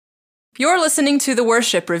You're listening to The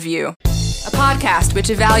Worship Review, a podcast which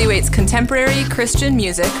evaluates contemporary Christian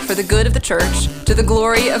music for the good of the church to the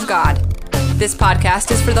glory of God. This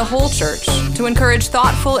podcast is for the whole church to encourage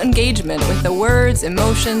thoughtful engagement with the words,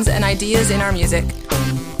 emotions, and ideas in our music.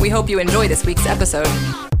 We hope you enjoy this week's episode.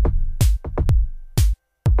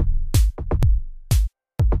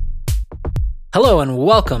 Hello and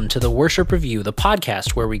welcome to The Worship Review, the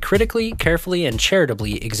podcast where we critically, carefully, and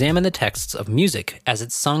charitably examine the texts of music as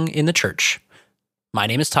it's sung in the church. My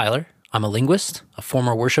name is Tyler. I'm a linguist, a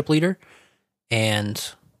former worship leader, and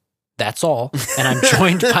that's all. And I'm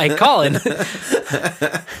joined by Colin.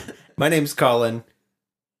 My name's Colin.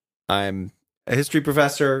 I'm a history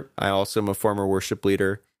professor. I also am a former worship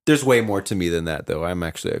leader. There's way more to me than that, though. I'm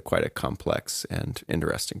actually quite a complex and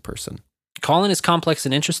interesting person. Colin is complex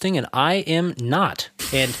and interesting, and I am not.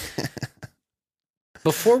 And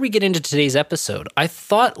before we get into today's episode, I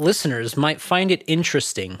thought listeners might find it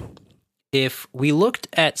interesting if we looked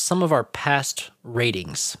at some of our past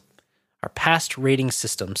ratings, our past rating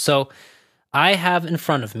system. So I have in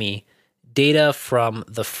front of me data from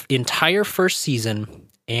the entire first season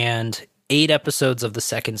and 8 episodes of the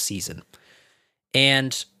second season.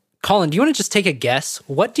 And Colin, do you want to just take a guess?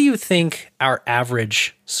 What do you think our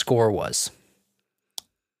average score was?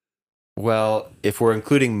 Well, if we're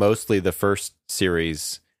including mostly the first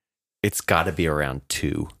series, it's got to be around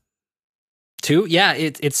 2. 2? Yeah,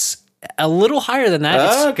 it's a little higher than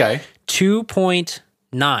that. Okay.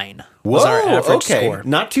 2.9 was our average score.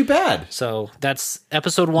 Not too bad. So that's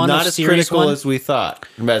episode 1 Not of as series critical 1. as we thought,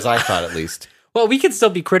 as I thought at least. Well, we can still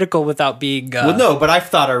be critical without being... Well, no, but I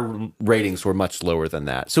thought our ratings were much lower than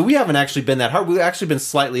that. So we haven't actually been that hard. We've actually been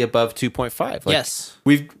slightly above 2.5. Yes.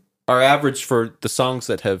 Our average for the songs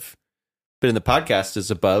that have been in the podcast is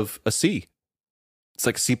above a C. It's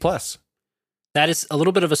like a C+. That is a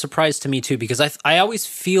little bit of a surprise to me, too, because I always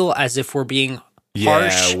feel as if we're being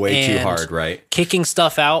harsh way too and hard, right? Kicking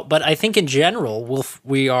stuff out. But I think in general,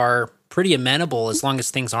 we are pretty amenable as long as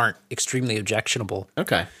things aren't extremely objectionable.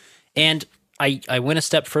 Okay. And I went a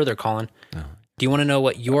step further, Colin. Oh. Do you want to know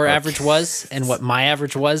what your average was and what my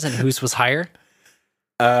average was and whose was higher?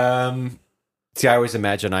 See, I always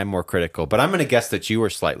imagine I'm more critical, but I'm going to guess that you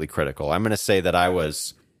were slightly critical. I'm going to say that I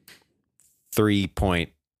was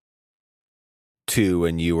 3.2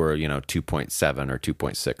 and you were, 2.7 or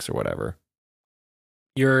 2.6 or whatever.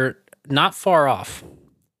 You're not far off,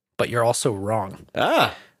 but you're also wrong.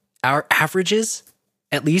 Our averages,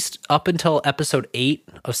 at least up until episode 8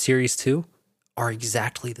 of series 2, are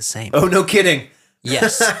exactly the same. Oh, no kidding.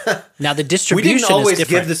 Yes. Now the distribution we didn't always is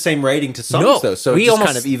different. give the same rating to songs, though, so it just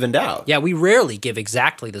kind of evened out. Yeah, we rarely give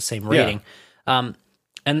exactly the same rating. Yeah.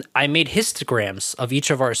 And I made histograms of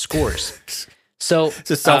each of our scores. So it's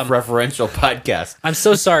a self-referential podcast. I'm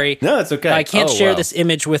so sorry. No, it's okay. I can't share this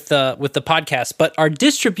image with the podcast, but our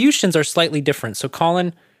distributions are slightly different. So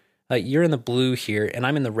Colin, you're in the blue here, and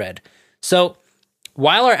I'm in the red. So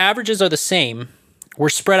while our averages are the same, we're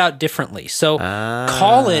spread out differently. So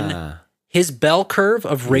Colin, his bell curve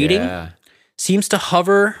of rating seems to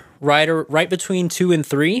hover right between 2 and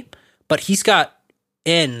 3, but he's got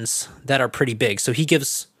ends that are pretty big. So he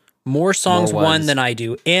gives more songs 1 than I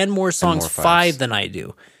do and more songs 5 than I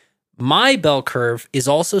do. My bell curve is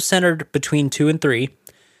also centered between 2 and 3,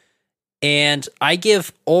 and I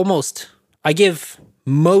give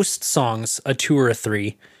most songs a 2 or a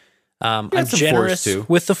 3. I'm generous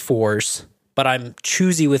with the 4s, but I'm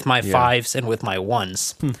choosy with my 5s and with my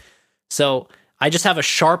 1s. So I just have a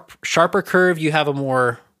sharper curve. You have a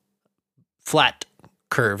more flat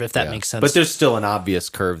curve, if that makes sense. But there's still an obvious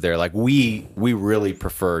curve there. Like we really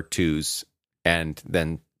prefer 2s and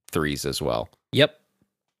then 3s as well. Yep.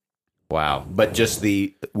 Wow. But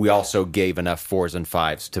we also gave enough 4s and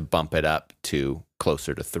 5s to bump it up to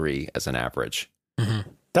closer to 3 as an average. Mm-hmm.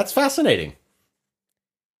 That's fascinating.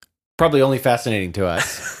 Probably only fascinating to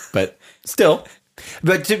us, but still.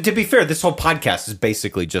 But to be fair, this whole podcast is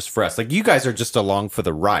basically just for us. Like, you guys are just along for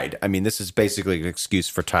the ride. I mean, this is basically an excuse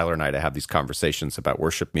for Tyler and I to have these conversations about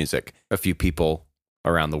worship music. A few people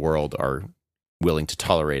around the world are willing to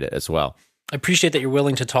tolerate it as well. I appreciate that you're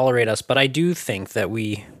willing to tolerate us, but I do think that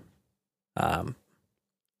we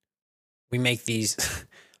make these...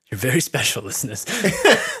 You're very special, listeners.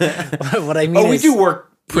 What I mean we do work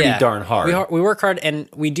pretty darn hard. We work hard, and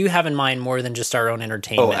we do have in mind more than just our own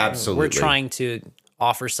entertainment. Oh, absolutely. We're trying to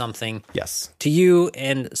offer something to you,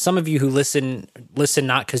 and some of you who listen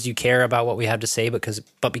not because you care about what we have to say,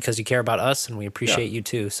 but because you care about us, and we appreciate you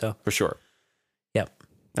too. So for sure. Yep.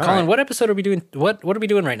 All Colin, right. what episode are we doing? What are we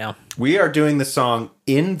doing right now? We are doing the song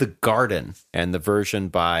 "In the Garden" and the version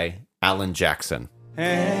by Alan Jackson.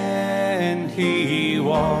 And he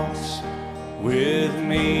walks with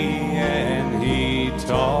me, and he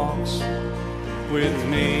talks with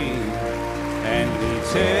me, and he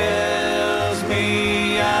tells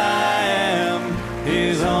me I am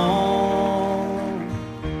his own,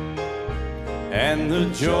 and the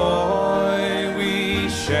joy we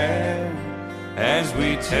share as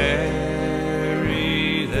we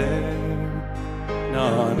tarry there,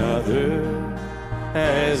 none other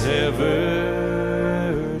has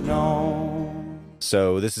ever known.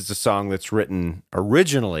 So this is a song that's written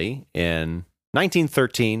originally in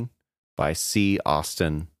 1913 by C.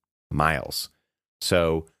 Austin Miles.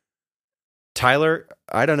 So, Tyler,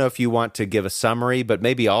 I don't know if you want to give a summary, but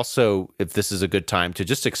maybe also if this is a good time to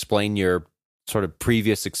just explain your sort of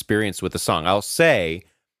previous experience with the song. I'll say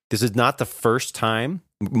this is not the first time.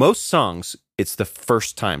 Most songs, it's the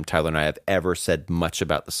first time Tyler and I have ever said much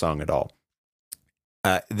about the song at all.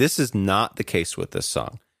 This is not the case with this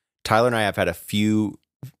song. Tyler and I have had a few,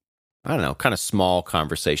 I don't know, kind of small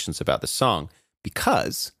conversations about the song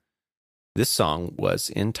because this song was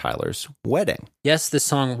in Tyler's wedding. Yes, this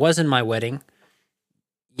song was in my wedding.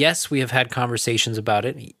 Yes, we have had conversations about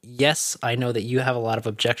it. Yes, I know that you have a lot of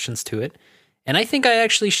objections to it. And I think I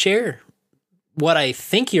actually share what I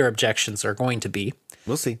think your objections are going to be.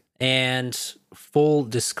 We'll see. And full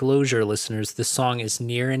disclosure, listeners, this song is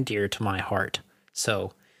near and dear to my heart.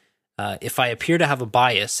 So if I appear to have a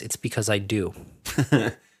bias, it's because I do.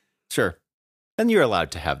 Sure. And you're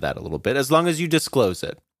allowed to have that a little bit, as long as you disclose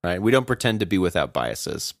it, right? We don't pretend to be without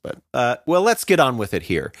biases. But, well, let's get on with it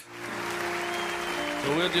here.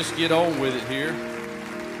 So we'll just get on with it here.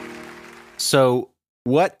 So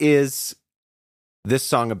what is this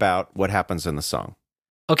song about? What happens in the song?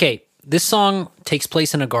 Okay, this song takes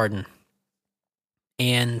place in a garden.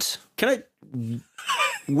 And Can I...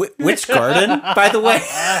 Which garden, by the way?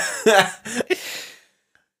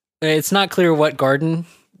 it's not clear what garden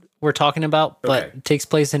we're talking about, but Okay. it takes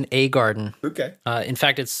place in a garden. Okay. In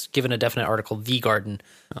fact, it's given a definite article, The Garden.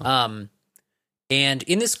 And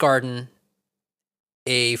in this garden,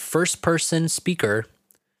 a first-person speaker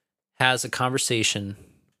has a conversation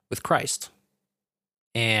with Christ.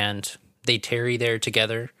 And they tarry there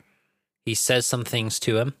together. He says some things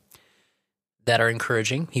to him that are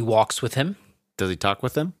encouraging. He walks with him. Does he talk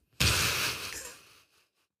with them?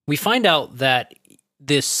 We find out that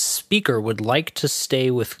this speaker would like to stay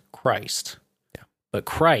with Christ. Yeah. But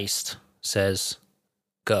Christ says,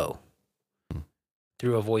 go,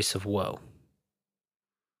 through a voice of woe.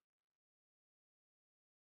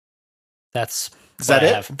 Is That's what that I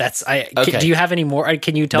it? have. Okay. Do you have any more?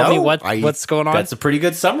 Can you tell me what's going on? That's a pretty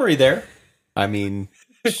good summary there. I mean,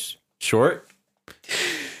 short.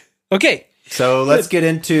 Okay. So let's get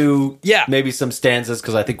into Yeah. maybe some stanzas,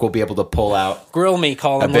 because I think we'll be able to pull out Grill me, a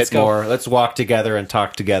Colin. bit Let's go. more. Let's walk together and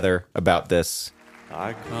talk together about this.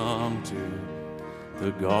 I come to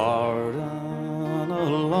the garden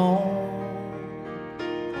alone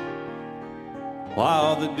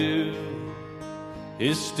while the dew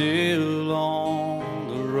is still on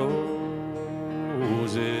the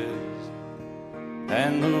roses,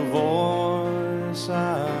 and the voice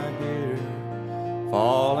I hear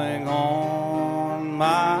falling on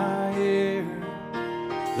my ear,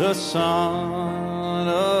 the Son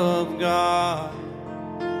of God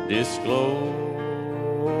discloses.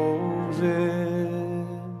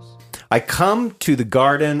 I come to the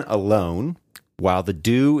garden alone while the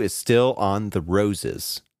dew is still on the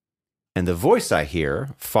roses, and the voice I hear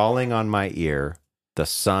falling on my ear, the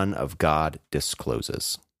Son of God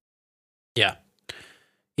discloses. Yeah.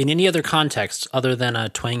 In any other context other than a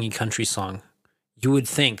twangy country song, you would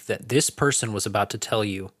think that this person was about to tell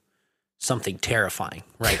you something terrifying,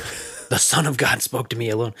 right? The Son of God spoke to me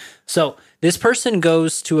alone. So this person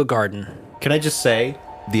goes to a garden. Can I just say,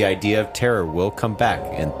 the idea of terror will come back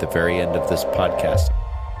at the very end of this podcast.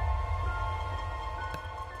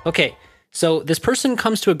 Okay, so this person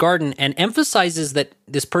comes to a garden and emphasizes that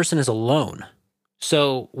this person is alone.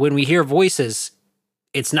 So when we hear voices,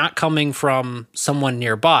 it's not coming from someone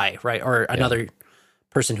nearby, right? Or another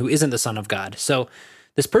person who isn't the Son of God. So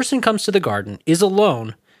this person comes to the garden, is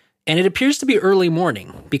alone, and it appears to be early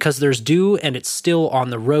morning because there's dew and it's still on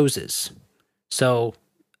the roses. So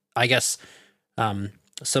I guess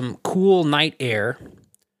some cool night air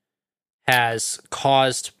has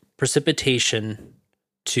caused precipitation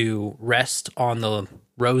to rest on the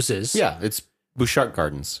roses. Yeah, it's Bouchard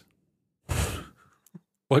Gardens.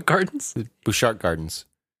 What gardens? Bouchard Gardens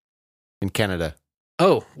in Canada.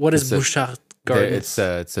 Oh, what is It's a- Bouchard Gardens?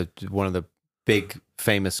 It's one of the big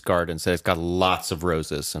famous gardens. It's got lots of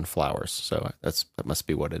roses and flowers. So that must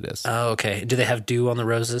be what it is. Oh, okay. Do they have dew on the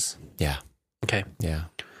roses? Yeah. Okay. Yeah.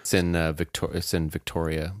 It's in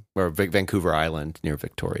Victoria, or Vancouver Island near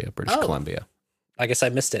Victoria, British Columbia. I guess I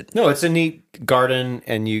missed it. No, it's a neat garden,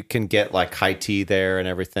 and you can get like high tea there and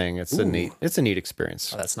everything. It's a neat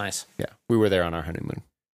experience. Oh, that's nice. Yeah, we were there on our honeymoon.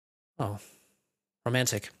 Oh,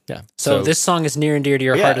 romantic. Yeah. So this song is near and dear to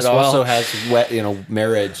your heart as well. It also has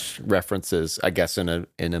marriage references, I guess, in a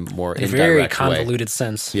more indirect very way. convoluted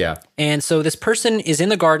sense. Yeah. And so this person is in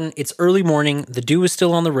the garden. It's early morning. The dew is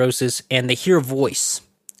still on the roses, and they hear a voice.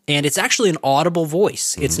 And it's actually an audible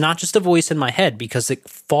voice. It's not just a voice in my head because it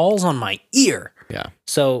falls on my ear. Yeah.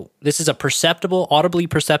 So this is a audibly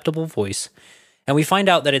perceptible voice. And we find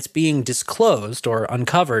out that it's being disclosed or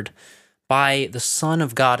uncovered by the Son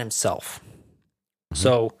of God himself.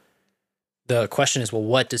 So the question is, well,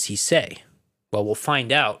 what does he say? Well, we'll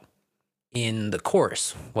find out in the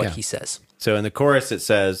chorus what he says. So in the chorus, it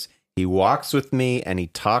says, "He walks with me and he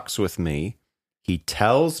talks with me. He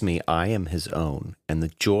tells me I am his own, and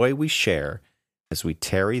the joy we share as we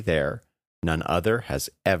tarry there, none other has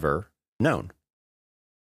ever known."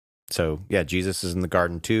 So, yeah, Jesus is in the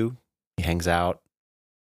garden too. He hangs out,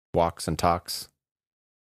 walks and talks.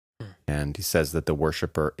 And he says that the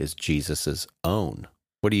worshiper is Jesus's own.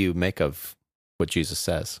 What do you make of what Jesus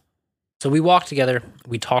says? So we walk together,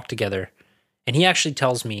 we talk together, and he actually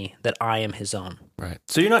tells me that I am his own. Right.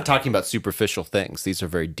 So you're not talking about superficial things. These are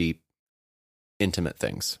very deep, intimate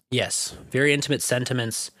things. Yes, very intimate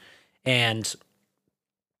sentiments. And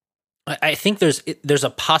I think there's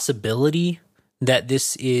a possibility that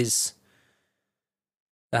this is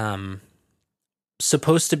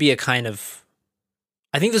supposed to be a kind of...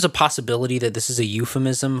 I think there's a possibility that this is a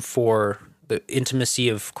euphemism for the intimacy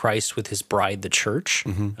of Christ with his bride, the church.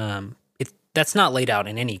 That's not laid out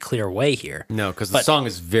in any clear way here. No, because the song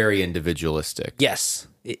is very individualistic. Yes,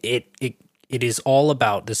 it is all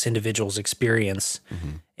about this individual's experience.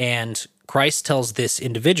 And Christ tells this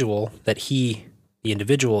individual that the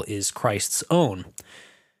individual is Christ's own.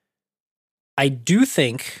 I do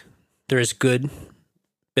think there is good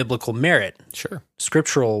biblical merit,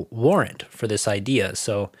 scriptural warrant for this idea.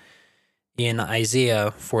 So in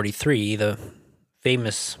Isaiah 43, the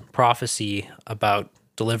famous prophecy about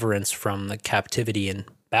deliverance from the captivity in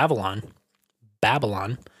Babylon,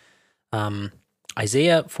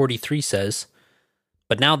 Isaiah 43 says,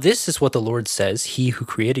 "But now this is what the Lord says, he who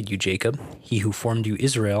created you, Jacob, he who formed you,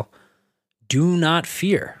 Israel, do not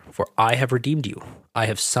fear, for I have redeemed you. I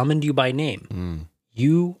have summoned you by name.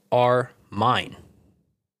 You are mine."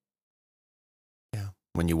 Yeah.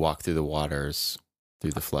 When you walk through the waters,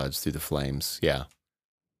 through the floods, through the flames. Yeah.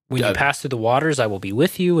 When you pass through the waters, I will be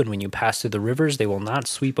with you. And when you pass through the rivers, they will not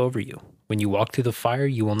sweep over you. When you walk through the fire,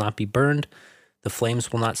 you will not be burned. The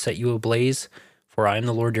flames will not set you ablaze. For I am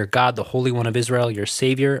the Lord your God, the Holy One of Israel, your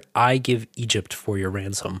Savior. I give Egypt for your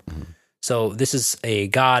ransom. So this is a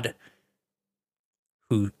God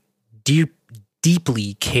who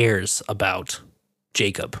deeply cares about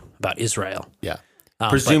Jacob, about Israel. Yeah.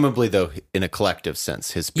 Presumably, though, in a collective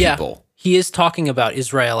sense, his people. Yeah, he is talking about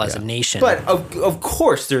Israel as a nation. But of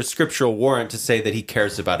course, there's scriptural warrant to say that he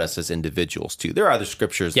cares about us as individuals, too. There are other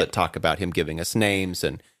scriptures that talk about him giving us names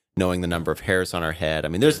and knowing the number of hairs on our head. I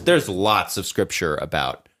mean, there's lots of scripture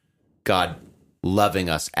about God loving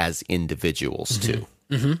us as individuals, too.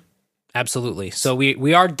 Absolutely. So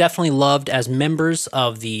we are definitely loved as members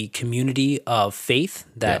of the community of faith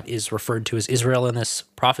that is referred to as Israel in this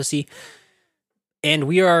prophecy. And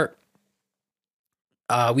we also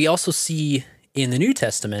see in the New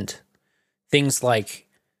Testament things like,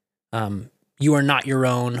 you are not your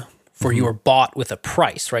own, for you are bought with a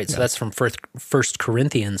price, right? So that's from 1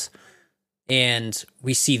 Corinthians. And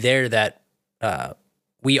we see there that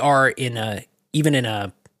we are even in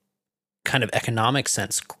a kind of economic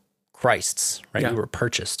sense, Christ's, right? We were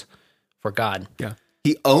purchased for God. Yeah.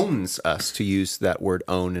 He owns us, to use that word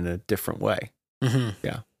own in a different way.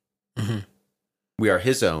 Yeah. We are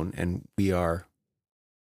his own, and we are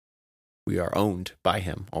owned by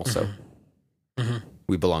him also.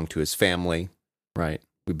 We belong to his family, right?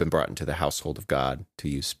 We've been brought into the household of God, to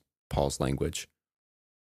use Paul's language.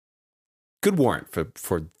 Good warrant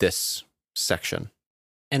for this section.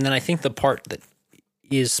 And then I think the part that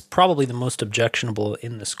is probably the most objectionable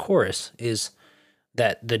in this chorus is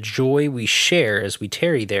that the joy we share as we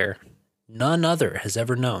tarry there, none other has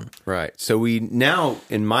ever known. Right. So we now,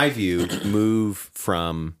 in my view, move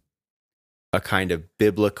from a kind of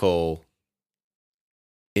biblical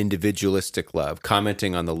individualistic love,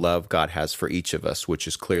 commenting on the love God has for each of us, which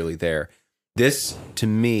is clearly there. This, to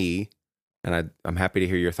me, and I'm happy to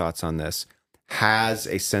hear your thoughts on this, has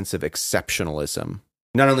a sense of exceptionalism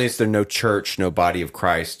not only is there no church, no body of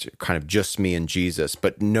Christ, kind of just me and Jesus,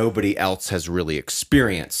 but nobody else has really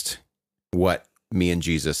experienced what me and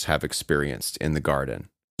Jesus have experienced in the garden.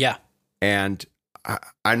 Yeah. And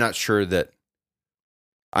I'm not sure that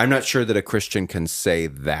a Christian can say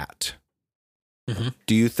that. Mm-hmm.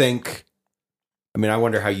 Do you think, I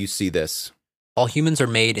wonder how you see this. All humans are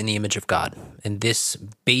made in the image of God. And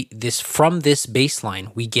from this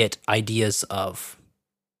baseline, we get ideas of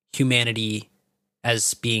humanity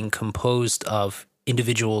as being composed of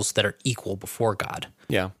individuals that are equal before God.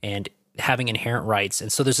 Yeah. And having inherent rights.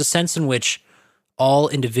 And so there's a sense in which all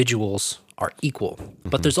individuals are equal.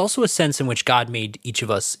 But there's also a sense in which God made each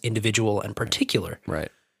of us individual and particular. Right.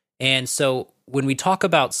 And so when we talk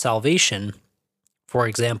about salvation, for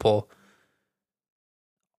example,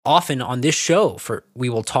 often on this show, we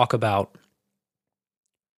will talk about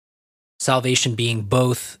salvation being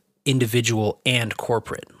both individual and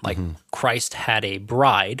corporate. Like Christ had a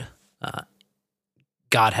bride,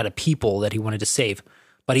 God had a people that he wanted to save,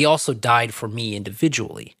 but he also died for me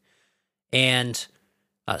individually. And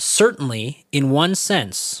certainly, in one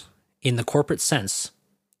sense, in the corporate sense,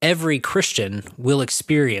 every Christian will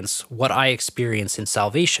experience what I experience in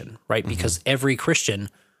salvation, right? Because every Christian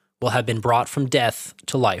will have been brought from death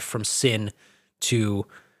to life, from sin to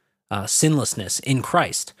sinlessness in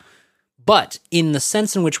Christ. But in the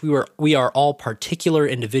sense in which we are all particular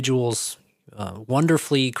individuals,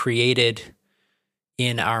 wonderfully created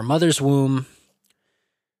in our mother's womb,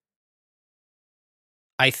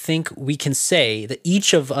 I think we can say that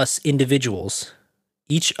each of us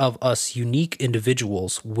unique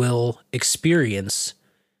individuals, will experience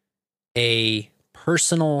a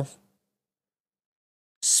personal,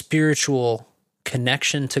 spiritual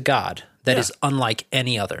connection to God that is unlike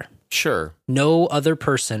any other. Sure. No other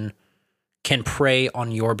person can pray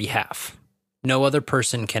on your behalf. No other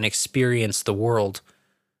person can experience the world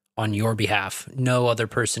on your behalf. No other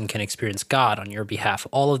person can experience God on your behalf.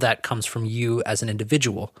 All of that comes from you as an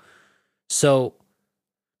individual. So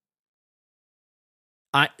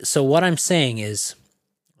what I'm saying is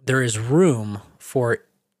there is room for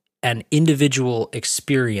an individual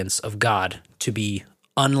experience of God to be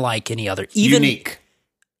unlike any other. Unique.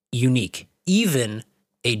 Even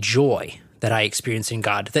a joy that I experience in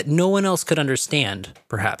God that no one else could understand,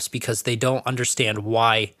 perhaps, because they don't understand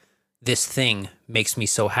why this thing makes me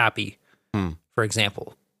so happy, for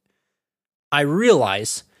example. I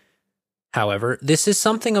realize, however, this is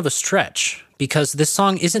something of a stretch, because this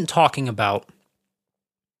song isn't talking about,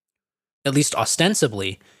 at least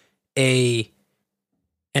ostensibly, an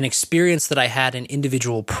experience that I had in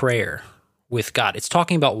individual prayer with God. It's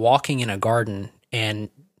talking about walking in a garden and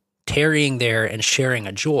tarrying there and sharing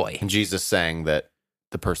a joy. And Jesus saying that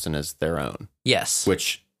the person is their own. Yes.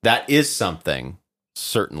 Which that is something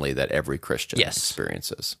certainly that every Christian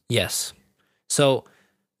experiences. Yes. So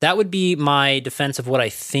that would be my defense of what I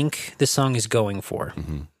think this song is going for.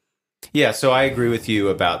 Mm-hmm. Yeah, so I agree with you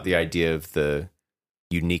about the idea of the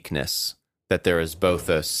uniqueness, that there is both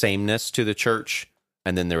a sameness to the church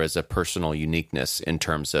and then there is a personal uniqueness in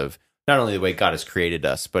terms of not only the way God has created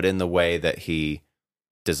us, but in the way that he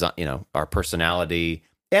design, our personality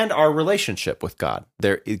and our relationship with God.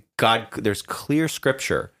 There's clear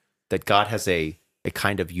scripture that God has a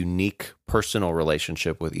kind of unique personal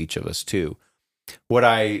relationship with each of us too. What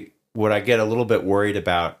I get a little bit worried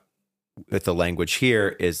about with the language here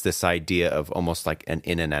is this idea of almost like an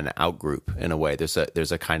in and an out group in a way.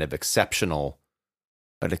 There's a kind of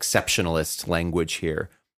exceptionalist language here.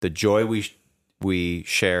 The joy we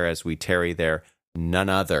share as we tarry there, none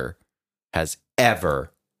other has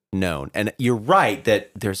ever known. And you're right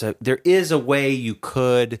that there is a way you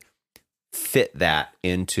could fit that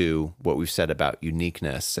into what we've said about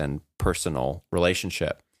uniqueness and personal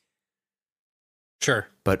relationship. Sure.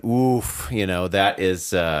 But that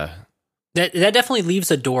is that definitely leaves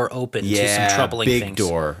a door open to some troubling things.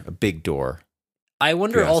 A big door. I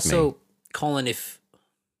wonder also, Colin, if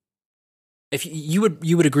you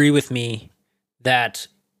would agree with me that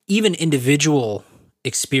even individual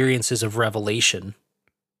experiences of revelation,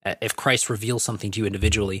 if Christ reveals something to you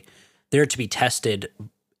individually, they're to be tested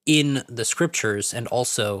in the scriptures, and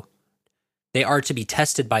also they are to be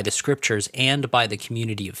tested by the scriptures and by the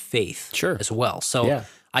community of faith as well. So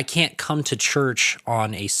I can't come to church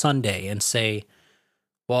on a Sunday and say,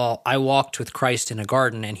 well, I walked with Christ in a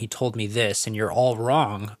garden and he told me this, and you're all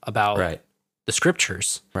wrong about the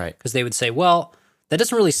scriptures. Right. Because they would say, well, that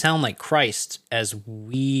doesn't really sound like Christ as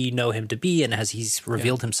we know him to be and as he's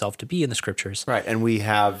revealed himself to be in the scriptures. Right. And we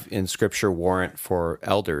have in scripture warrant for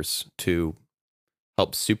elders to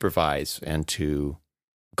help supervise and to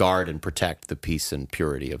guard and protect the peace and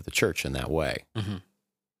purity of the church in that way. Mm-hmm.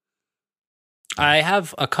 I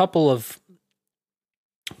have a couple of,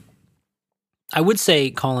 I would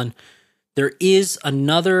say, Colin, there is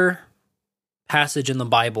another passage in the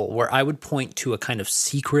Bible where I would point to a kind of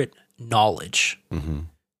secret knowledge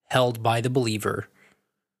held by the believer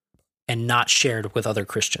and not shared with other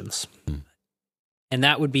Christians. And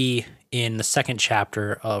that would be in the 2nd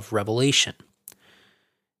chapter of Revelation.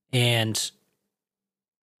 And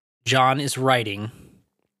John is writing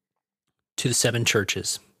to the 7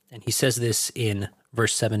 churches, and he says this in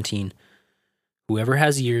verse 17, "Whoever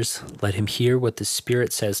has ears, let him hear what the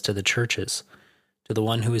Spirit says to the churches. To the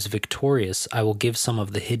one who is victorious, I will give some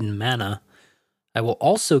of the hidden manna. I will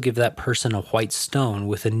also give that person a white stone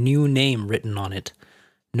with a new name written on it,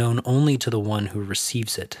 known only to the one who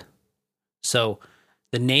receives it." So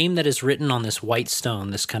the name that is written on this white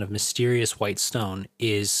stone, this kind of mysterious white stone,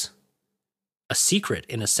 is a secret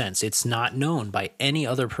in a sense. It's not known by any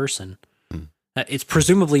other person. It's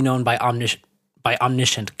presumably known by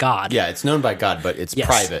omniscient God. Yeah, it's known by God, but it's Yes.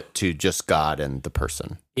 private to just God and the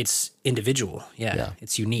person. It's individual. Yeah.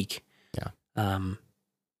 It's unique. Yeah.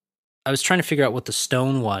 I was trying to figure out what the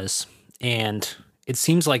stone was, and it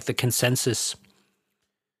seems like the consensus,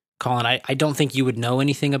 Colin, I don't think you would know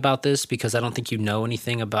anything about this because I don't think you know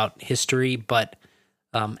anything about history, but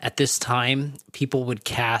at this time, people would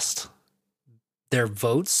cast their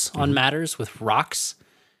votes on matters with rocks,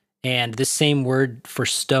 and this same word for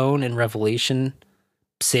stone in Revelation,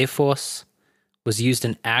 psephos, was used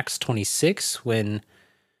in Acts 26 when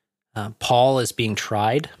Paul is being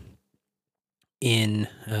tried in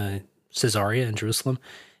Caesarea in Jerusalem.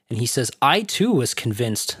 And he says, "I too was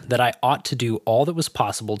convinced that I ought to do all that was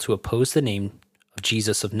possible to oppose the name of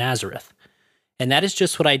Jesus of Nazareth. And that is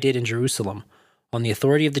just what I did in Jerusalem. On the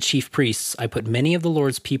authority of the chief priests, I put many of the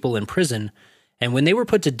Lord's people in prison, and when they were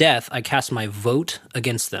put to death, I cast my vote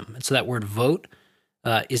against them." And so that word vote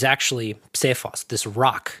is actually psephos, this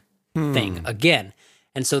rock thing again.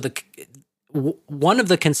 And so one of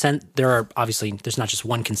the there are obviously, there's not just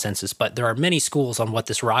one consensus, but there are many schools on what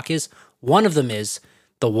this rock is. One of them is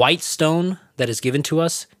the white stone that is given to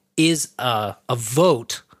us is a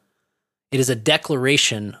vote. It is a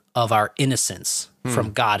declaration of our innocence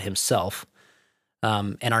from God himself.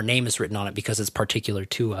 And our name is written on it because it's particular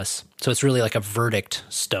to us. So it's really like a verdict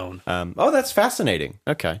stone. That's fascinating.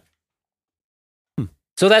 Okay.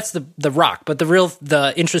 So that's the rock. But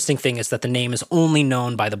the interesting thing is that the name is only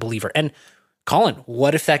known by the believer. And Colin,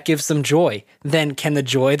 what if that gives them joy? Then can the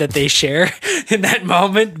joy that they share in that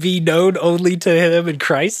moment be known only to him in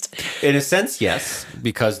Christ? In a sense, yes,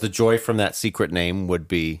 because the joy from that secret name would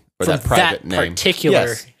be, or From that private that name,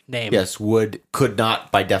 particular name. yes, could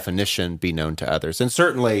not by definition be known to others. And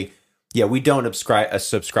certainly, we don't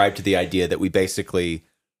subscribe to the idea that we basically,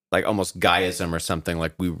 like almost Gaiaism or something,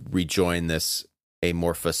 like we rejoin this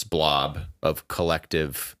amorphous blob of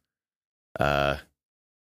collective,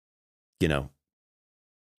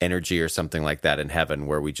 energy or something like that in heaven,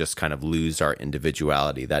 where we just kind of lose our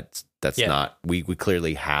individuality. That's not, we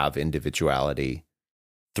clearly have individuality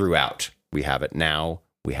throughout. We have it now,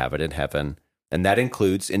 we have it in heaven. And that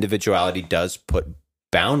includes, individuality does put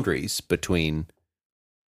boundaries between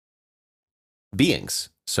beings.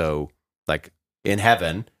 So like in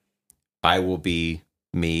heaven, I will be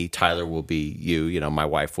me, Tyler will be you, my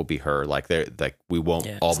wife will be her. Like we won't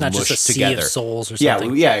all it's not mush just a together. sea of souls or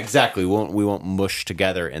something. Yeah, exactly. We won't mush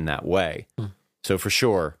together in that way. So for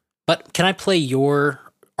sure. But can I play your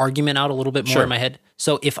argument out a little bit more Sure. in my head?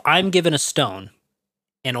 So if I'm given a stone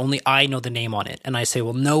and only I know the name on it, and I say,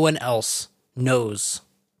 well, no one else knows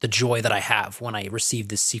the joy that I have when I receive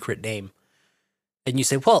this secret name. And you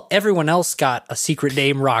say, well, everyone else got a secret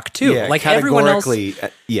name rock too. Yeah, like everyone else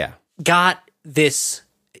yeah. got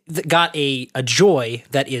a joy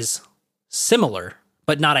that is similar,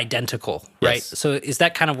 but not identical, right? Yes. So is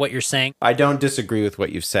that kind of what you're saying? I don't disagree with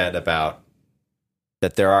what you've said about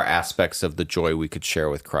that there are aspects of the joy we could share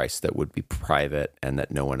with Christ that would be private and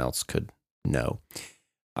that no one else could know.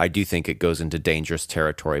 I do think it goes into dangerous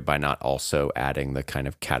territory by not also adding the kind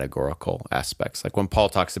of categorical aspects. Like when Paul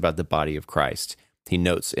talks about the body of Christ, he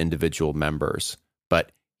notes individual members,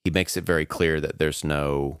 but he makes it very clear that there's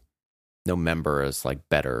no member is like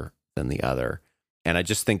better than the other. And I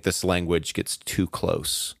just think this language gets too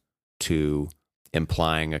close to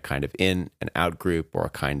implying a kind of in and out group or a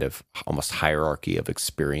kind of almost hierarchy of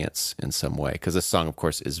experience in some way. Because this song, of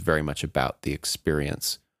course, is very much about the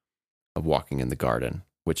experience of walking in the garden,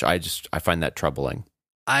 which I find that troubling.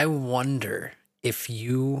 I wonder if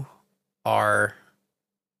you are,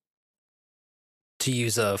 to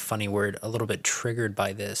use a funny word, a little bit triggered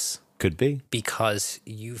by this. Could be. Because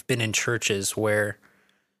you've been in churches where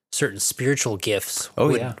certain spiritual gifts Oh,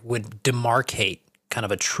 would demarcate kind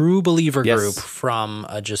of a true believer Yes. group from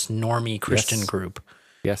a just normie Christian Yes. group.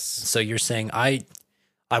 Yes. So you're saying I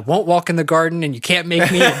won't walk in the garden, and you can't make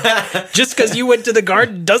me. Just because you went to the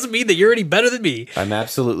garden doesn't mean that you're any better than me. I'm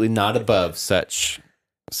absolutely not above such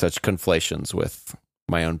conflations with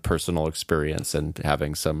my own personal experience and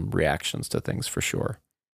having some reactions to things for sure.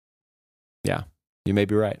 Yeah, you may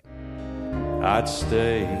be right. I'd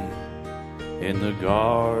stay in the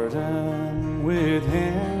garden with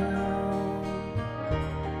him,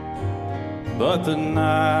 but the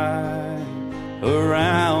night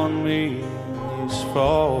around me is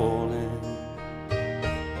falling,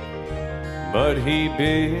 but he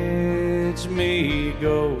bids me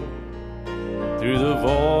go through the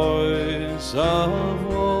voice of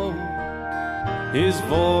woe. His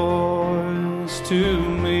voice to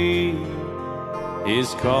me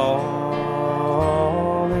is calling.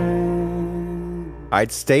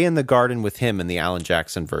 I'd stay in the garden with him in the Alan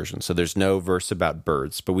Jackson version. So there's no verse about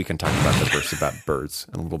birds, but we can talk about the verse about birds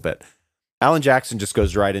in a little bit. Alan Jackson just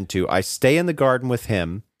goes right into, I stay in the garden with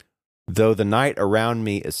him, though the night around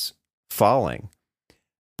me is falling,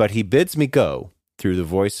 but he bids me go through the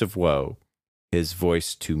voice of woe. His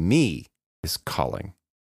voice to me is calling.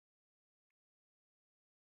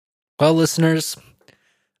 Well, listeners,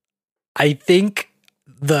 I think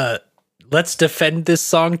the let's defend this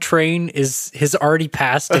song train has already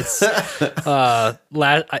passed. It's I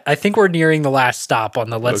think we're nearing the last stop on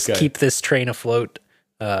the let's keep this train afloat.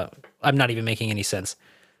 I'm not even making any sense.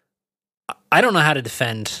 I don't know how to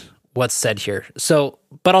defend what's said here. So,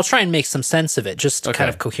 but I'll try and make some sense of it, just kind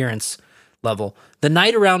of coherence level. The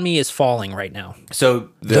night around me is falling right now. So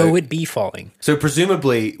though it be falling. So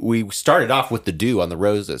presumably we started off with the dew on the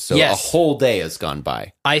roses. So a whole day has gone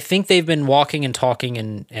by. I think they've been walking and talking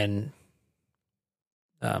and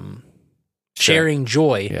sharing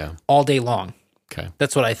joy all day long. Okay.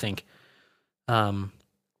 That's what I think. And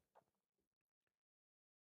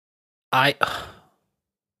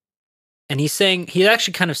he's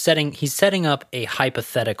actually kind of setting up a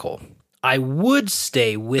hypothetical. I would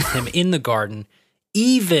stay with him in the garden,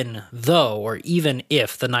 even though, or even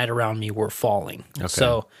if the night around me were falling. Okay.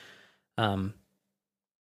 So,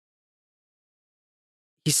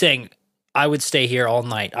 he's saying, I would stay here all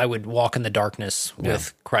night. I would walk in the darkness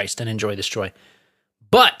with Christ and enjoy this joy.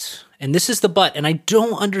 But, and this is the but, and I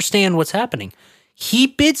don't understand what's happening. He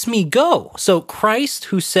bids me go. So Christ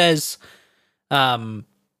who says, the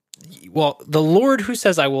Lord who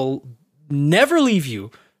says, I will never leave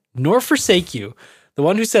you, nor forsake you. The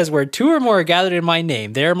one who says, where two or more are gathered in my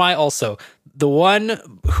name, there am I also. The one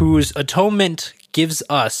whose atonement gives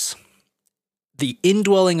us the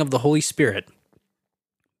indwelling of the Holy Spirit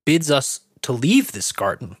bids us to leave this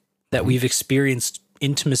garden that we've experienced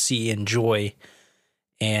intimacy and joy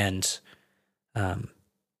and a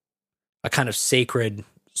kind of sacred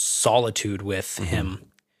solitude with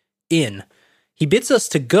him in. He bids us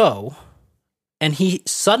to go, and he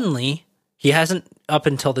hasn't up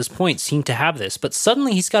until this point seemed to have this, but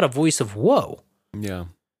suddenly he's got a voice of woe. Yeah.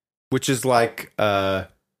 Which is like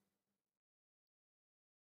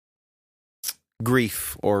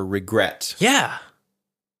grief or regret. Yeah.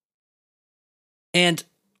 And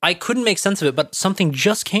I couldn't make sense of it, but something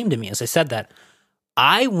just came to me as I said that.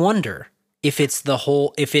 I wonder if it's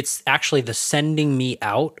actually the sending me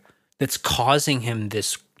out that's causing him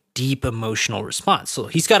this deep emotional response. So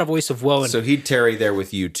he's got a voice of woe. So he'd tarry there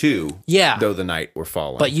with you too. Yeah. Though the night were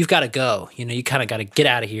falling. But you've got to go. You kind of got to get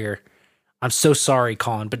out of here. I'm so sorry,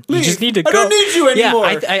 Colin, but you just need to go. I don't need you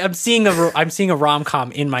anymore. Yeah, I'm seeing a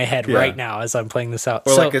rom-com in my head right now as I'm playing this out.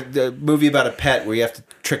 Or like a movie about a pet where you have to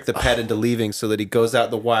trick the pet into leaving so that he goes out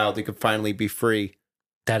in the wild. He can finally be free.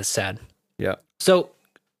 That is sad. Yeah. So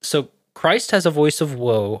Christ has a voice of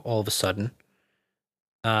woe all of a sudden.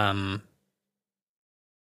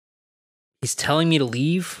 He's telling me to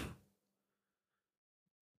leave,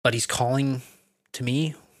 but he's calling to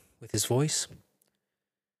me with his voice.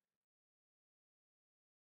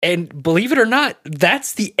 And believe it or not,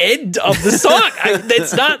 that's the end of the song.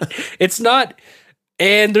 It's not.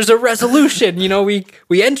 And there's a resolution.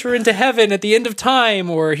 We enter into heaven at the end of time,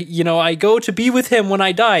 or I go to be with him when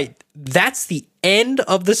I die. That's the end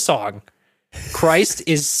of the song. Christ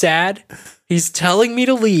is sad. He's telling me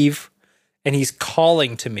to leave, and he's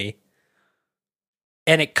calling to me.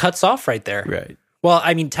 And it cuts off right there. Right. Well,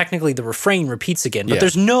 I mean, technically the refrain repeats again, but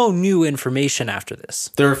there's no new information after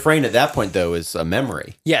this. The refrain at that point, though, is a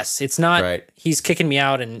memory. Yes, it's not, he's kicking me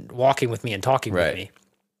out and walking with me and talking with me.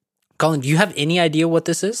 Colin, do you have any idea what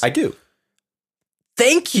this is? I do.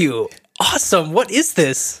 Thank you. Awesome. What is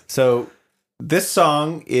this? So this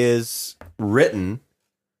song is written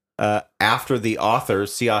after the author,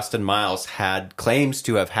 C. Austin Miles, claims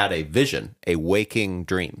to have had a vision, a waking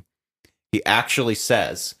dream. He actually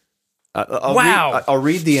says, I'll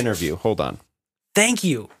read the interview. Hold on. Thank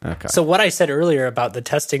you. Okay. So what I said earlier about the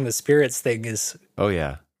testing the spirits thing is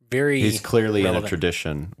very He's clearly relevant. in a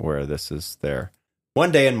tradition where this is there.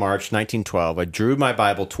 One day in March 1912, I drew my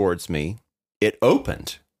Bible towards me. It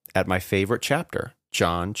opened at my favorite chapter,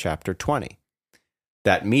 John chapter 20.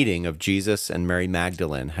 That meeting of Jesus and Mary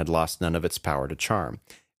Magdalene had lost none of its power to charm.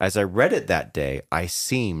 As I read it that day, I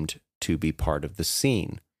seemed to be part of the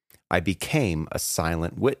scene. I became a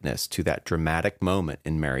silent witness to that dramatic moment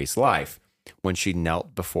in Mary's life when she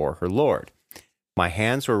knelt before her Lord. My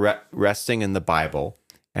hands were resting in the Bible,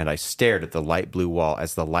 and I stared at the light blue wall.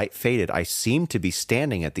 As the light faded, I seemed to be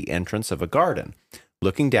standing at the entrance of a garden,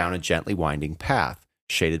 looking down a gently winding path,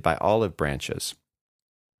 shaded by olive branches.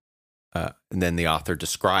 And then the author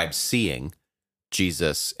describes seeing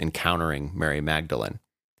Jesus encountering Mary Magdalene.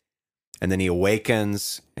 And then he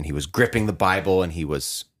awakens, and he was gripping the Bible, and he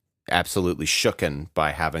was absolutely shooken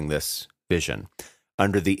by having this vision.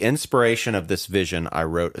 Under the inspiration of this vision, I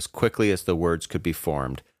wrote as quickly as the words could be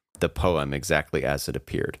formed, the poem exactly as it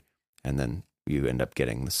appeared. And then you end up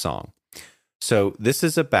getting the song. So this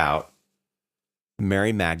is about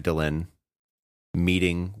Mary Magdalene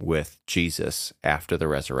meeting with Jesus after the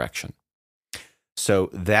resurrection. So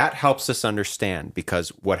that helps us understand, because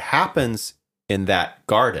what happens in that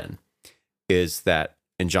garden is that,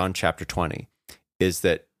 in John chapter 20, is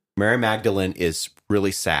that Mary Magdalene is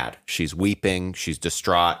really sad. She's weeping. She's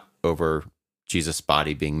distraught over Jesus'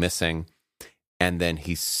 body being missing. And then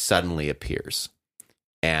he suddenly appears.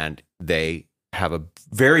 And they have a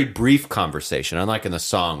very brief conversation, unlike in the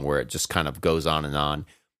song where it just kind of goes on and on.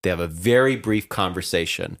 They have a very brief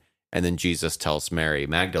conversation. And then Jesus tells Mary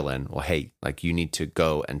Magdalene, well, hey, like, you need to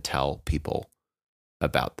go and tell people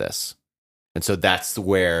about this. And so that's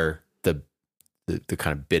where the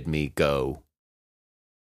kind of bid me go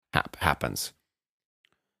happens.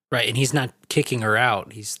 right. And he's not kicking her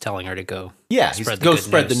out. He's telling her to go. Yeah, go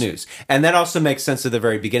spread the news. news. And that also makes sense at the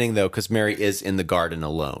very beginning, though, because Mary is in the garden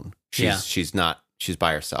alone. She's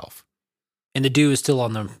by herself. And the dew is still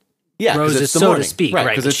on the Yeah, roses, so to speak.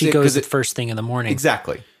 Right. Because she goes the first thing in the morning.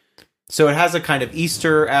 Exactly. So it has a kind of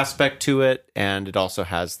Easter aspect to it, and it also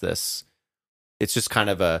has this. It's just kind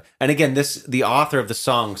of and again, the author of the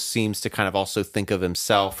song seems to kind of also think of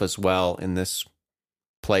himself as well in this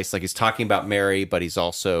place. Like, he's talking about Mary, but he's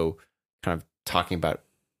also kind of talking about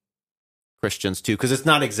Christians too, because it's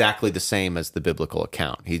not exactly the same as the biblical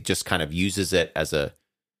account. He just kind of uses it as a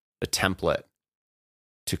template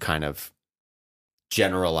to kind of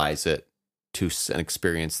generalize it to an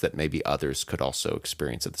experience that maybe others could also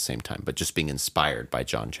experience at the same time, but just being inspired by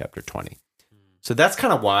John chapter 20. So that's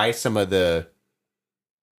kind of why some of the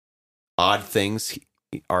odd things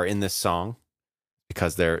are in this song,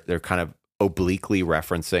 because they're kind of obliquely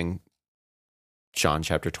referencing John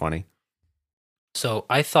chapter 20. So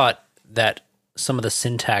I thought that some of the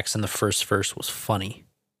syntax in the first verse was funny.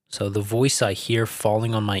 So the voice I hear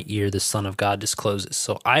falling on my ear, the Son of God discloses.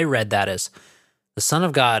 So I read that as the Son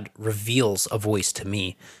of God reveals a voice to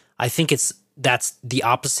me. I think that's the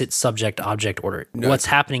opposite subject-object order. No. What's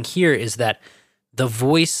happening here is that the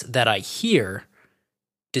voice that I hear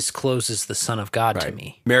discloses the Son of God to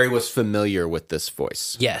me. Mary was familiar with this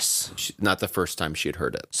voice. Yes. Not the first time she had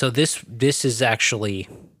heard it. So this is actually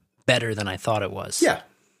better than I thought it was. Yeah.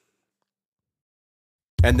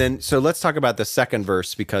 And then, so let's talk about the second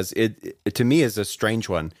verse, because it to me is a strange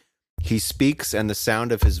one. He speaks, and the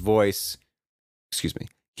sound of his voice,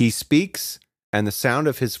 he speaks, and the sound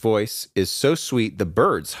of his voice is so sweet the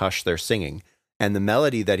birds hush their singing, and the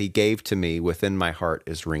melody that he gave to me within my heart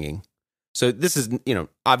is ringing. So this is,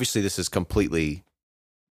 obviously this is completely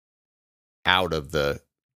out of the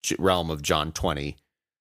realm of John 20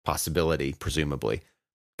 possibility, presumably.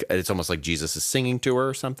 It's almost like Jesus is singing to her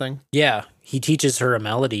or something. Yeah, he teaches her a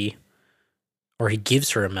melody, or he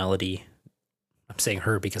gives her a melody. I'm saying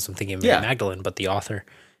her because I'm thinking of Mary Magdalene, but the author,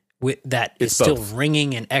 that is still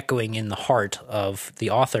ringing and echoing in the heart of the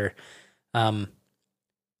author. I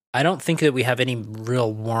don't think that we have any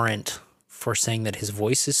real warrant for saying that his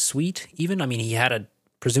voice is sweet, even. I mean, he had a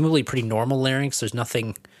presumably pretty normal larynx. There's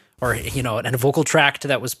nothing, or, and a vocal tract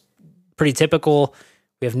that was pretty typical.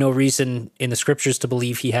 We have no reason in the scriptures to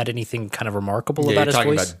believe he had anything kind of remarkable about his voice.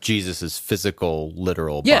 You're talking about Jesus' physical,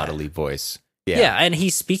 literal, bodily voice. Yeah, and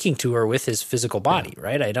he's speaking to her with his physical body,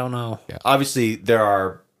 right? I don't know. Yeah. Obviously, there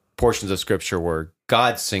are portions of scripture where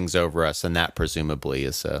God sings over us, and that presumably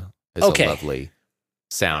is a lovely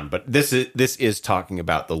sound. But this is talking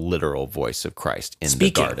about the literal voice of Christ in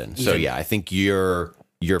the garden. So I think you're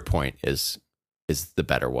your point is the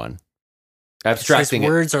better one. His Abstracting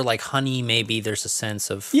words are like honey. Maybe there's a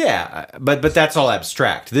sense of but that's all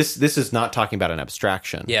abstract. This is not talking about an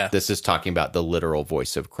abstraction. Yeah. This is talking about the literal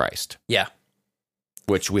voice of Christ. Yeah.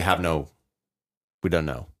 Which we don't know. You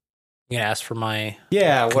gonna ask for my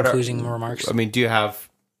concluding remarks? I mean, do you have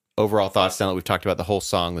overall thoughts now that we've talked about the whole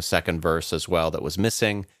song, the second verse as well that was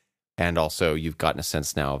missing, and also you've gotten a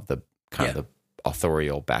sense now of the kind of the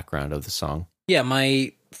authorial background of the song? Yeah,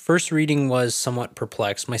 my first reading was somewhat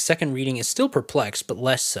perplexed. My second reading is still perplexed, but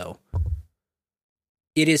less so.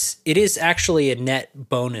 It is actually a net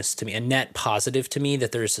bonus to me, a net positive to me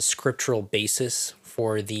that there is a scriptural basis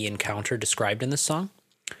for the encounter described in this song.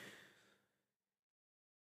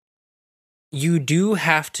 You do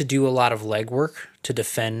have to do a lot of legwork to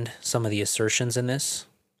defend some of the assertions in this.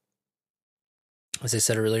 As I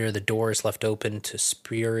said earlier, the door is left open to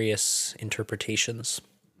spurious interpretations.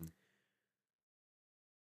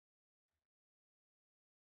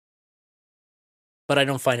 But I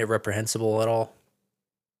don't find it reprehensible at all.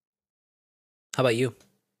 How about you?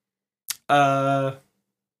 I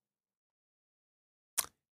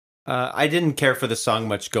didn't care for the song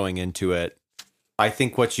much going into it. I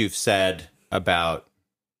think what you've said about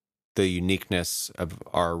the uniqueness of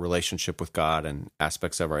our relationship with God and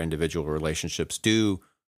aspects of our individual relationships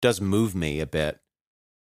does move me a bit.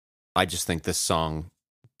 I just think this song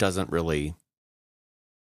doesn't really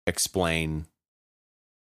explain.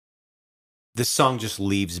 This song just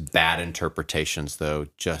leaves bad interpretations, though,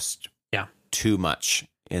 just too much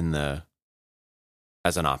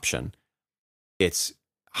as an option. It's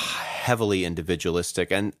heavily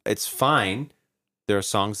individualistic, and it's fine. There are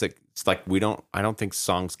songs that it's like I don't think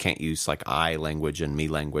songs can't use like I language and me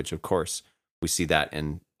language. Of course, we see that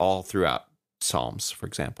in all throughout Psalms, for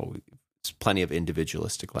example. There's plenty of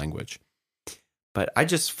individualistic language. But I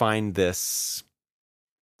just find this,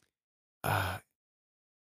 I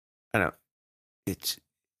don't know,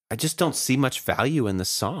 I just don't see much value in the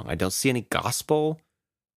song. I don't see any gospel.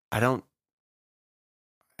 I don't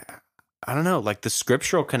know, like the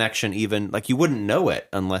scriptural connection, even like you wouldn't know it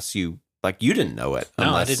unless you didn't know it.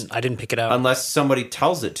 No, I didn't pick it out. Unless somebody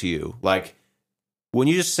tells it to you. Like when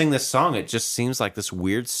you just sing this song, it just seems like this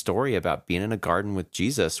weird story about being in a garden with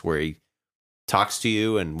Jesus where he talks to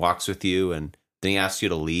you and walks with you, and then he asks you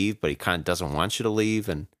to leave, but he kind of doesn't want you to leave,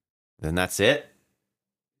 and then that's it.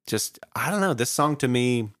 Just, I don't know, this song to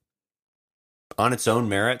me, on its own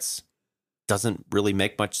merits, doesn't really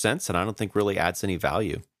make much sense, and I don't think really adds any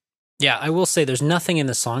value. Yeah, I will say there's nothing in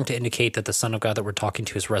the song to indicate that the Son of God that we're talking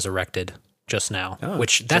to is resurrected just now,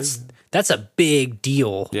 which that's a big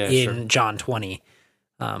deal in John 20.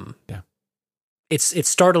 It's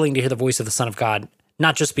startling to hear the voice of the Son of God,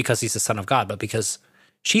 not just because he's the Son of God, but because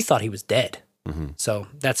she thought he was dead. Mm-hmm. So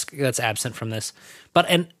that's absent from this.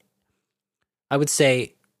 And I would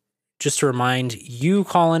say, just to remind you,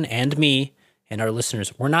 Colin, and me, and our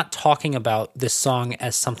listeners, we're not talking about this song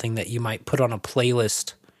as something that you might put on a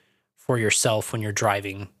playlist for yourself when you're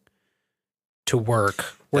driving to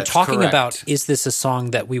work. We're talking about, is this a song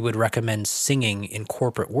that we would recommend singing in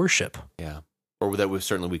corporate worship? Yeah. Or that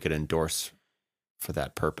we could endorse for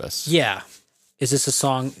that purpose. Yeah. Is this a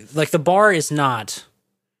song, like the bar is not,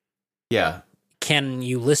 can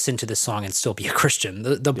you listen to this song and still be a Christian?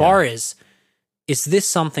 The bar is this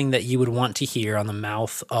something that you would want to hear on the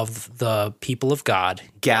mouth of the people of God?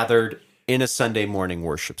 Gathered in a Sunday morning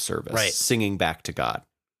worship service, singing back to God.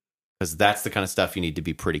 Because that's the kind of stuff you need to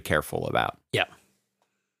be pretty careful about. Yeah.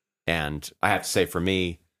 And I have to say, for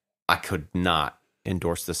me, I could not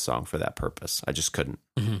endorse this song for that purpose. I just couldn't.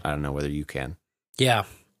 Mm-hmm. I don't know whether you can. Yeah.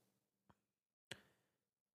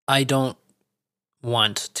 I don't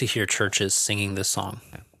want to hear churches singing this song.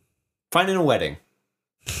 Yeah. Fine in a wedding.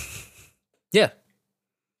 Yeah.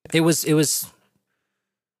 It was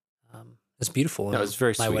beautiful. That was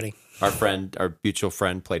very my sweet. Wedding. Our mutual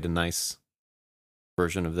friend played a nice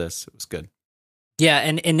version of this. It was good. Yeah,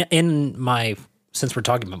 and in my, since we're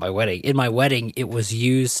talking about my wedding, in my wedding, it was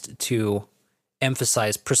used to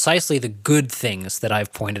emphasize precisely the good things that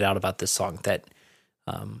I've pointed out about this song, that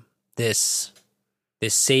this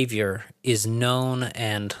Savior is known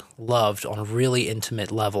and loved on a really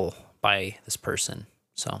intimate level by this person.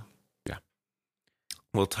 So, yeah.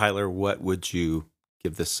 Well, Tyler, what would you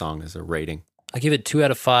give this song as a rating? I give it 2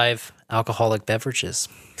 out of 5 alcoholic beverages.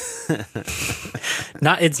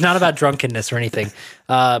 It's not about drunkenness or anything,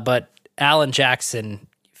 but Alan Jackson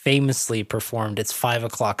famously performed "It's 5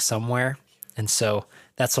 o'clock somewhere," and so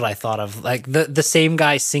That's what I thought of. Like the same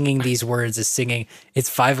guy singing these words is singing "It's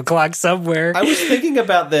 5 o'clock somewhere." I was thinking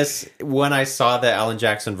about this when I saw the Alan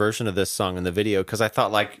Jackson version of this song in the video, because I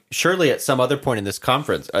thought, like, surely at some other point in this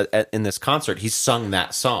in this concert, he's sung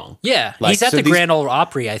that song. Yeah, like, he's at the Grand Ole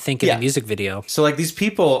Opry, I think, in the music video. So, like, these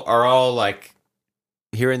people are all like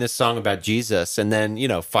hearing this song about Jesus, and then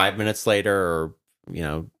 5 minutes later, or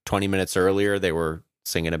 20 minutes earlier, they were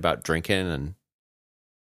singing about drinking, and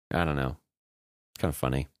I don't know. Kind of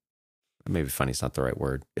funny. Maybe funny is not the right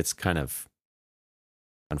word. It's kind of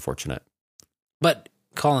unfortunate. But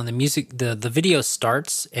Colin, the video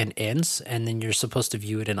starts and ends, and then you're supposed to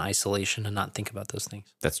view it in isolation and not think about those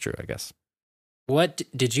things. That's true, I guess. What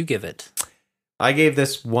did you give it? I gave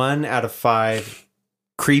this 1 out of 5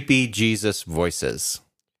 creepy Jesus voices.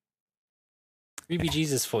 Creepy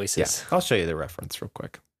Jesus voices. Yeah, I'll show you the reference real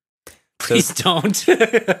quick. Please don't.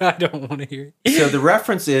 I don't want to hear it. So the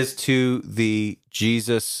reference is to the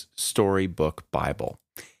Jesus Storybook Bible.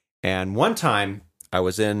 And one time I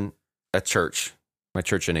was in a church, my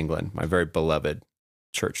church in England, my very beloved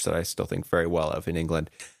church that I still think very well of in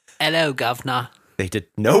England. Hello, governor.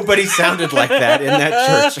 Nobody sounded like that in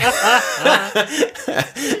that church.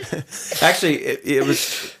 Actually, it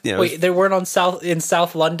was, Wait, they weren't in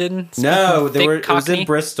South London? No, it was in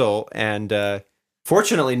Bristol, and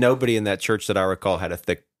fortunately, nobody in that church that I recall had a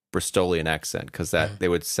thick Bristolian accent, because they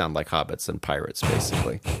would sound like hobbits and pirates,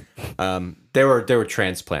 basically. There were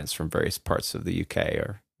transplants from various parts of the UK,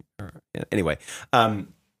 or anyway.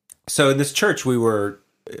 So in this church,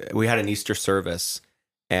 we had an Easter service,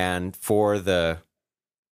 and for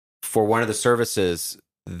one of the services,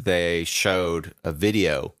 they showed a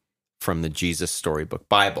video from the Jesus Storybook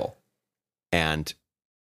Bible, and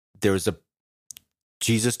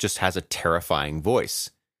Jesus just has a terrifying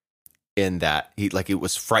voice in that it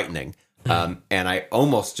was frightening. And I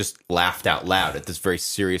almost just laughed out loud at this very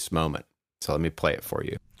serious moment. So let me play it for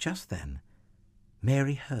you. Just then,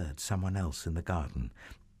 Mary heard someone else in the garden.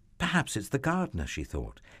 Perhaps it's the gardener, she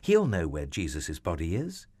thought. He'll know where Jesus' body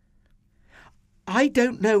is. I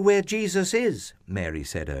don't know where Jesus is, Mary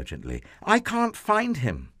said urgently. I can't find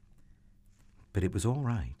him. But it was all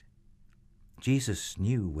right. Jesus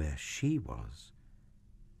knew where she was,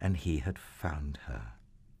 and he had found her.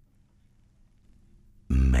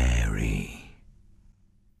 Mary.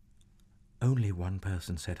 Only one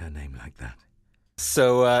person said her name like that.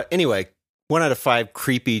 So anyway, 1 out of 5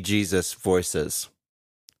 creepy Jesus voices.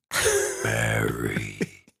 Mary.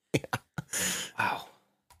 Yeah. Wow.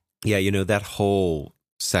 Yeah, that whole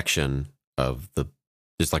section of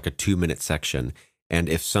just like a 2-minute section, and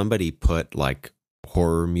if somebody put like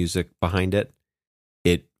horror music behind it,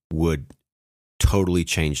 it would totally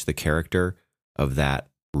change the character of that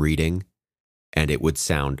reading, and it would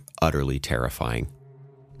sound utterly terrifying.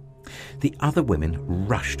 The other women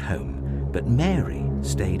rushed home, but Mary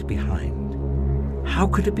stayed behind. How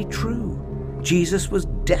could it be true? Jesus was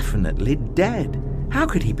definitely dead. How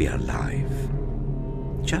could he be alive?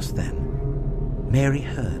 Just then, Mary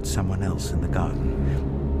heard someone else in the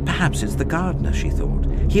garden. Perhaps it's the gardener, she thought.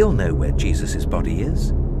 He'll know where Jesus' body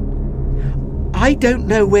is. I don't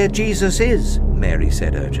know where Jesus is, Mary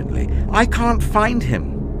said urgently. I can't find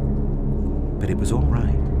him. But it was all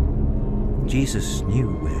right. Jesus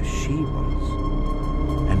knew where she was,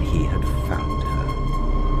 and he had found her.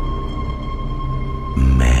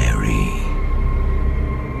 Mary.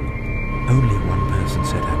 Only one person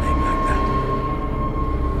said her name like that.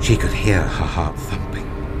 She could hear her heart thumping.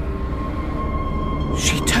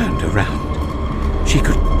 She turned around. She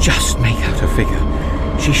could just make out a figure.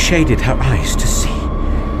 She shaded her eyes to see,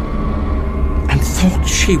 and thought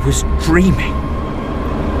she was dreaming.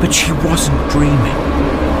 But she wasn't dreaming.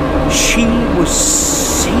 She was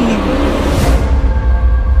seeing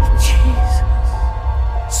Jesus.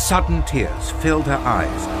 Sudden tears filled her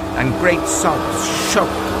eyes, and great sobs shook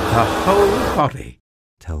her whole body.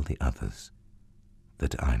 Tell the others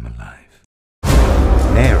that I'm alive.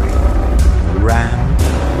 Mary ran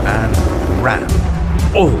and ran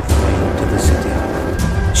all the way to the city.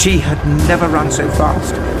 She had never run so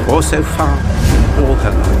fast or so far in all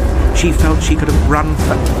her life. She felt she could have run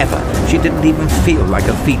forever. She didn't even feel like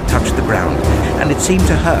her feet touched the ground. And it seemed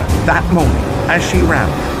to her that morning, as she ran,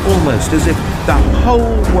 almost as if the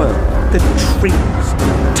whole world, the trees,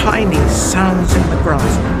 the tiny sounds in the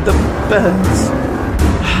grass, the birds.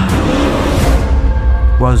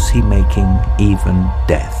 Was he making even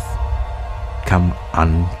death come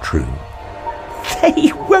untrue?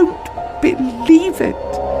 They won't believe it.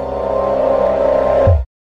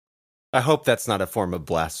 I hope that's not a form of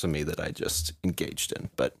blasphemy that I just engaged in,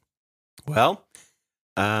 but, well,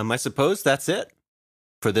 I suppose that's it.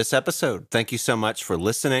 for this episode. Thank you so much for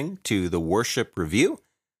listening to the Worship Review.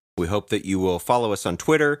 We hope that you will follow us on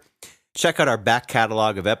Twitter. Check out our back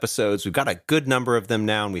catalog of episodes. We've got a good number of them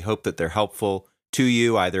now, and we hope that they're helpful to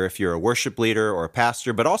you, either if you're a worship leader or a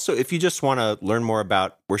pastor, but also if you just want to learn more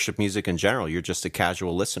about worship music in general, you're just a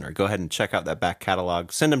casual listener. Go ahead and check out that back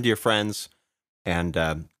catalog. Send them to your friends, and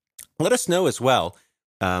let us know as well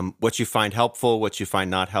what you find helpful, what you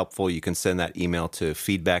find not helpful. You can send that email to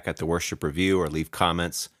feedback@theworshipreview or leave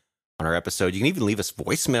comments on our episode. You can even leave us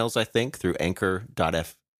voicemails, I think, through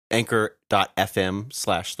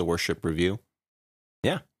anchor.fm/theworshipreview.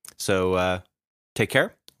 Yeah. So take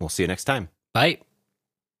care. We'll see you next time. Bye.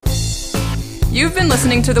 You've been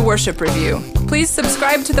listening to The Worship Review. Please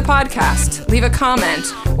subscribe to the podcast, leave a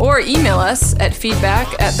comment, or email us at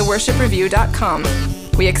feedback@theworshipreview.com.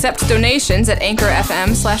 We accept donations at Anchor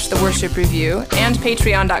FM/theworshipreview and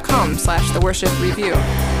patreon.com/theworshipreview.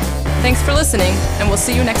 Thanks for listening, and we'll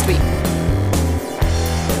see you next week.